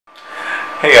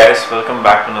Hey guys, welcome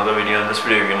back to another video. In this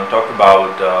video we're going to talk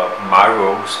about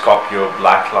Marvo Scorpio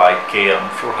Blacklight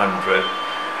KM400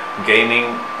 gaming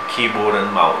keyboard and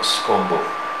mouse combo,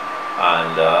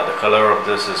 and the color of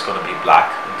this is going to be black.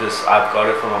 This I've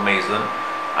got it from Amazon,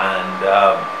 and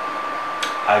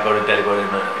I got it delivered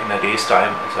in a day's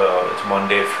time. So it's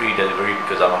Monday free delivery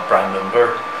because I'm a Prime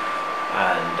member.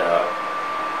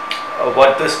 And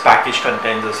what this package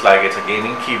contains is like it's a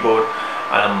gaming keyboard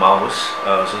and a mouse.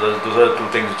 So those are the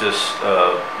two things just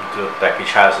the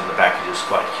package has, and the package is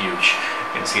quite huge.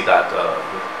 You can see that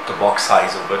the box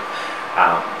size of it,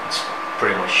 it's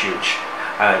pretty much huge.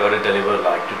 And I got it delivered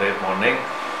like today morning.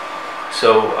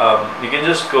 So you can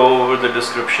just go over the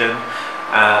description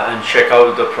and check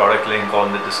out the product link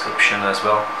on the description as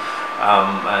well.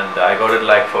 And I got it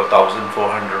like for $1,400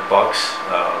 bucks.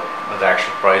 The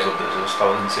actual price of this is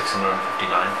 $1,659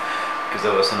 because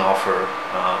there was an offer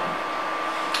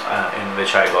in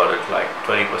which I got it like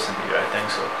 20% here, I think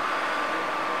so.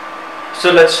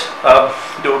 So let's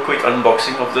do a quick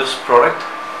unboxing of this product.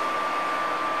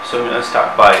 So I'm going to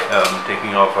start by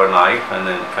taking off our knife and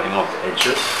then cutting off the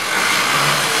edges.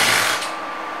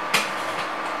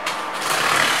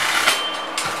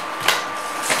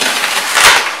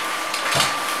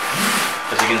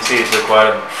 As you can see, it's a quite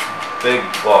a big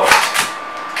box.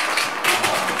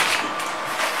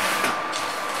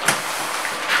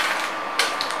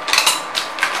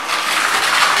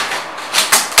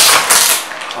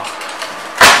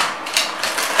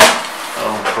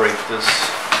 Break this.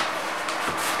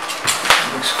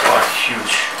 It looks quite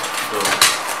huge though.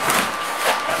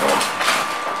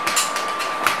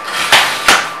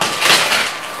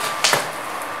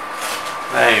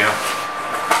 There you go.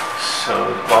 So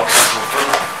the box is open.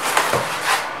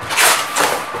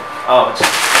 Oh, it's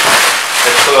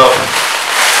full of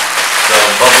the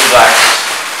bubble wax,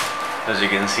 as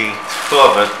you can see. It's full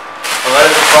of it. Well, where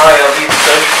is the product? I'll need to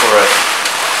search for it.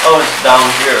 Oh, it's down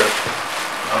here.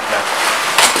 Okay.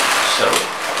 So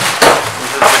this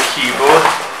is the keyboard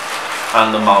and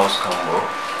the mouse combo.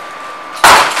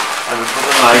 I will put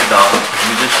the knife down. Let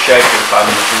me just check if I'm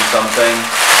missing something.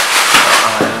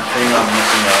 I don't think I'm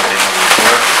missing anything over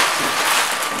here.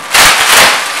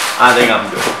 I think I'm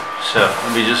good. So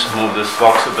let me just move this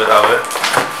box a bit away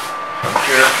from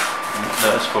here.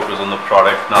 Let's focus on the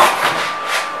product now.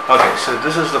 Okay, so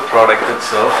this is the product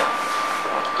itself.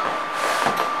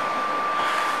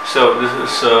 So this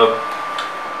is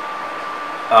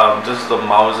the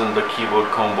mouse and the keyboard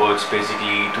combo. It's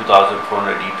basically 2400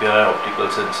 DPI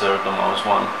optical sensor, the mouse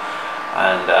one,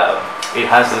 and it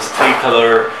has this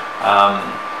 3-color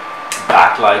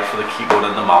backlight for the keyboard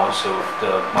and the mouse, so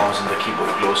the mouse and the keyboard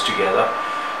close together,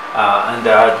 and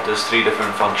there's 3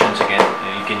 different functions again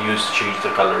you can use to change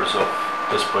the colors of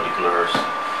this particular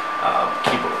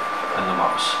keyboard and the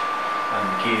mouse. And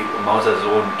the mouse has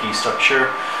its own key structure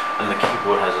and the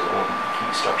keyboard has its own key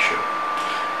structure.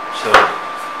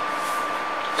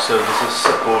 So this is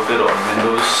supported on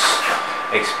Windows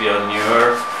XP or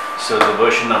newer. So the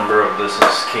version number of this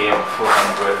is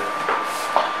KM400,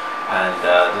 and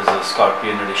this is a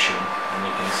Scorpion edition. And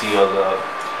you can see all the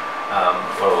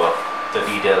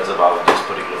details about this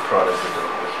particular product written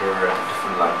over here in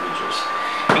different languages,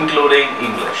 including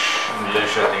English.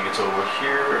 English, I think it's over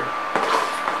here.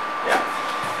 Yeah.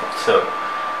 So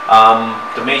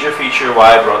the major feature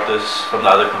why I brought this from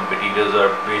the other competitors are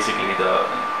basically the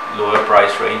lower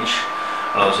price range,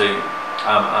 and also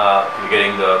you're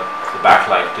getting the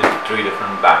backlight, 3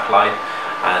 different backlight,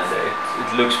 and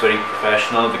it looks very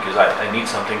professional because I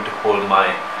need something to hold my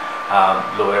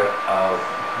lower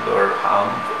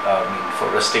arm, for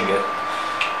resting it.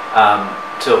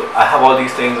 So I have all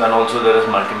these things, and also there is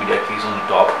multimedia keys on the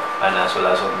top and as well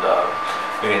as on the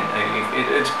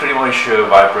it's pretty much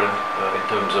vibrant in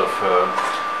terms of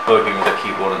working with the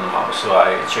keyboard and the mouse. So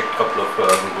I checked a couple of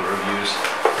Google reviews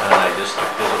and I just took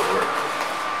this over.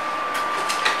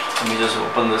 Let me just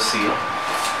open the seal.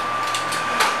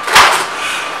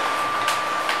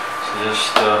 So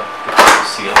just take the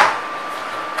seal.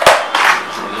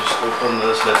 So just open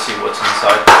this. Let's see what's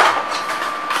inside.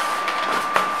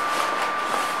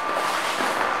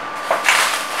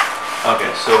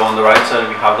 Okay, so on the right side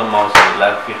we have the mouse, on the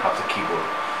left we have the keyboard.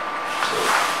 So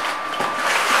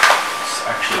it's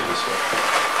actually this way.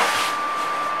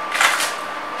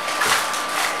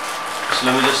 So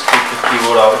let me just take the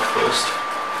keyboard out first.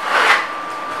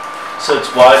 So it's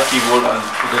wired keyboard and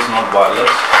it is not wireless.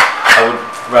 I would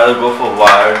rather go for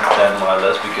wired than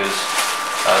wireless because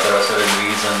there are certain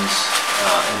reasons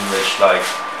in which, like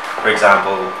for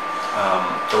example,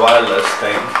 the wireless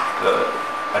thing, the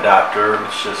adapter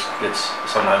which just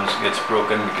sometimes gets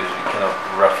broken because you cannot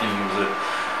roughly use it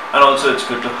and also it's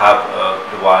good to have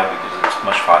the wired because it's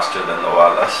much faster than the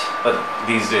wireless, but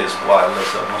these days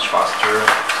wireless are much faster.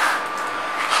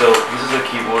 So this is a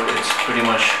keyboard. It's pretty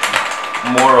much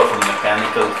more of a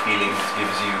mechanical feeling. It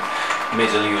gives you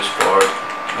majorly used for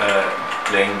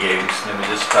playing games. Let me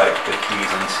just type the keys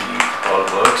and see if it all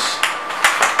works.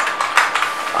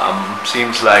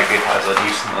 Seems like it has a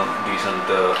decent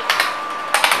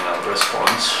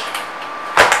response.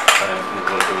 I'm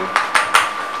able to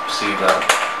see that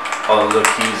all the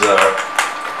keys are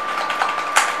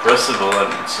pressable and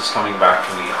it's just coming back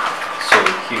to me. So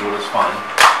the keyboard is fine.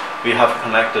 We have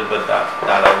connected, but that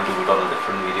I will do it on a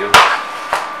different video.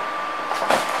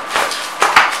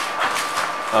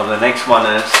 Now the next one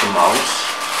is the mouse.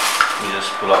 You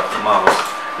just pull out the mouse.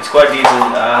 It's quite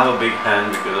decent. I have a big hand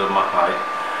because of my height,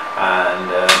 and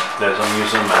there's a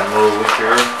user manual over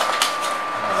here.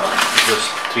 Just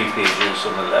 3 pages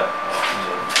on the left,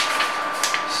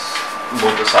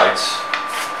 both the sides.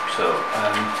 So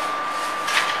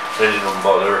really don't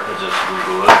bother. I just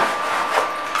Google it.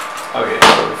 Okay,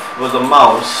 so with the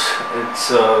mouse,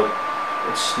 it's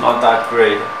not that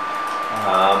great,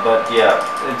 but yeah,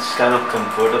 it's kind of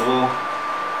comfortable.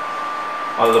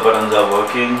 All the buttons are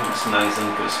working. It's nice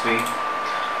and crispy.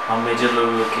 I'm majorly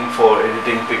looking for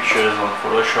editing pictures on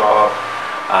Photoshop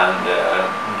and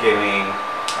gaming,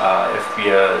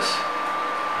 FPS.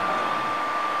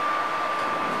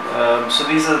 So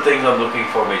these are the things I'm looking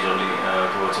for majorly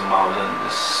towards a mouse, and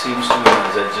this seems to me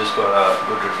as I just got a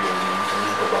good review on the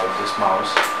internet about this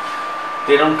mouse.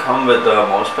 They don't come with the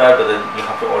mouse pad, but then you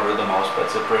have to order the mouse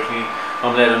pad separately.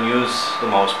 Normally I don't use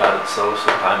the mouse pad itself.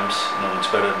 Sometimes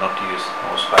it's better not to use the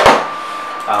mouse pad,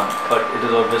 but it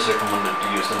is always recommended to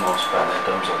use the mouse pad in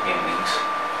terms of gaming.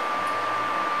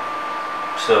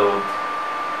 So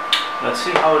let's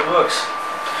see how it works.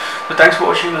 So thanks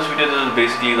for watching this video. This is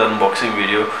basically the unboxing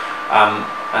video,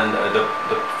 and the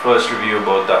first review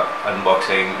about the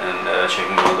unboxing and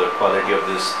checking out the quality of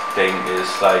this thing is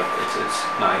like it's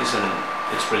nice and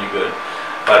it's really good,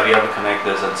 but we have to connect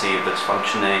this and see if it's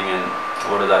functioning and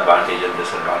what is the advantage and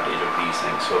disadvantage of these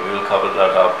things. So we will cover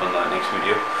that up in the next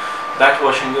video. Thanks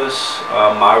for watching this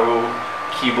Marvo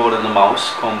keyboard and the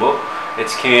mouse combo.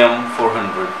 It's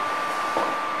KM400.